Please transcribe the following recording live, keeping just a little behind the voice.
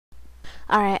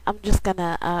Alright, I'm just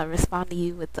gonna respond to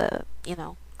you with the,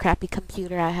 crappy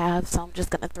computer I have, so I'm just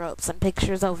gonna throw up some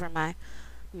pictures over my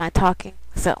talking.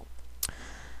 So,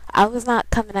 I was not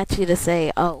coming at you to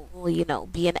say, oh, well,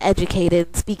 being educated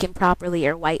and speaking properly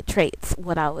are white traits.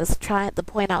 The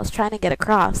point I was trying to get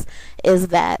across is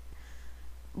that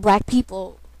black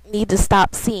people need to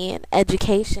stop seeing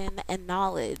education and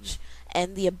knowledge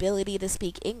and the ability to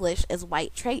speak English as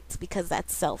white traits, because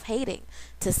that's self-hating.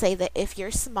 To say that if you're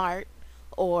smart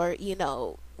or,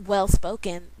 well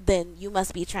spoken, then you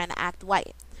must be trying to act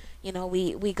white.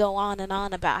 We go on and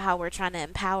on about how we're trying to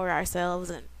empower ourselves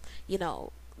and, you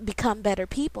know, become better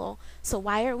people. So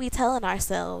why are we telling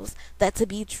ourselves that to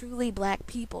be truly black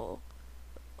people,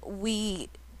 we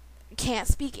can't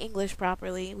speak English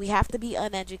properly, we have to be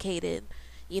uneducated,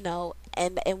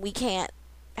 and we can't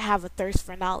have a thirst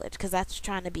for knowledge because that's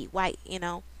trying to be white, and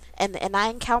I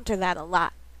encounter that a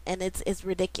lot, and it's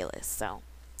ridiculous. So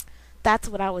that's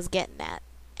what I was getting at.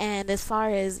 And as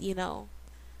far as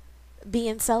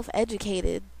being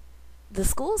self-educated, the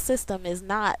school system is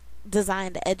not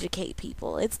designed to educate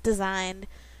people. It's designed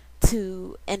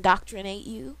to indoctrinate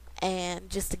you and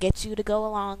just to get you to go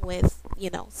along with,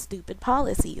 stupid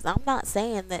policies. I'm not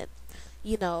saying that,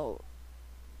 you know,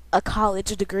 a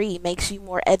college degree makes you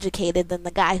more educated than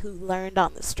the guy who learned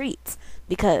on the streets,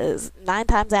 because 9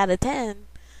 times out of 10,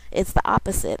 it's the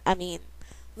opposite. I mean,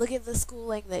 look at the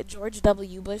schooling that George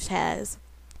W. Bush has,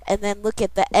 and then look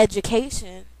at the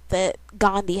education that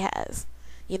Gandhi has.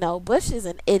 Bush is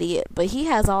an idiot, but he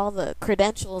has all the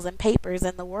credentials and papers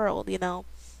in the world,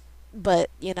 But,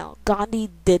 Gandhi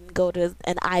didn't go to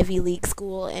an Ivy League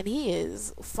school, and he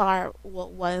is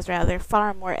was rather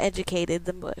far more educated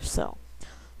than Bush. So,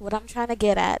 what I'm trying to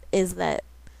get at is that,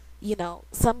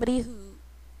 somebody who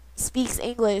speaks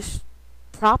English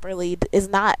properly is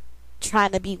not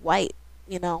trying to be white,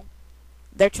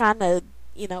 They're trying to,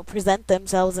 present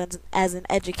themselves as an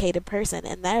educated person,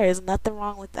 and there is nothing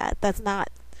wrong with that. That's not,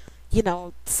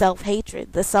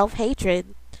 self-hatred. The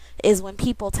self-hatred is when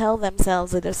people tell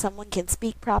themselves that if someone can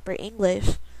speak proper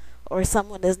English or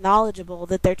someone is knowledgeable,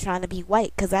 that they're trying to be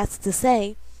white, because that's to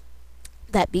say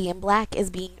that being black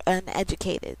is being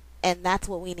uneducated, and that's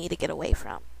what we need to get away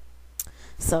from.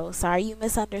 So, sorry you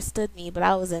misunderstood me, but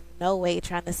I was in no way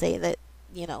trying to say that,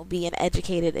 being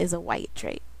educated is a white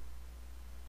trait.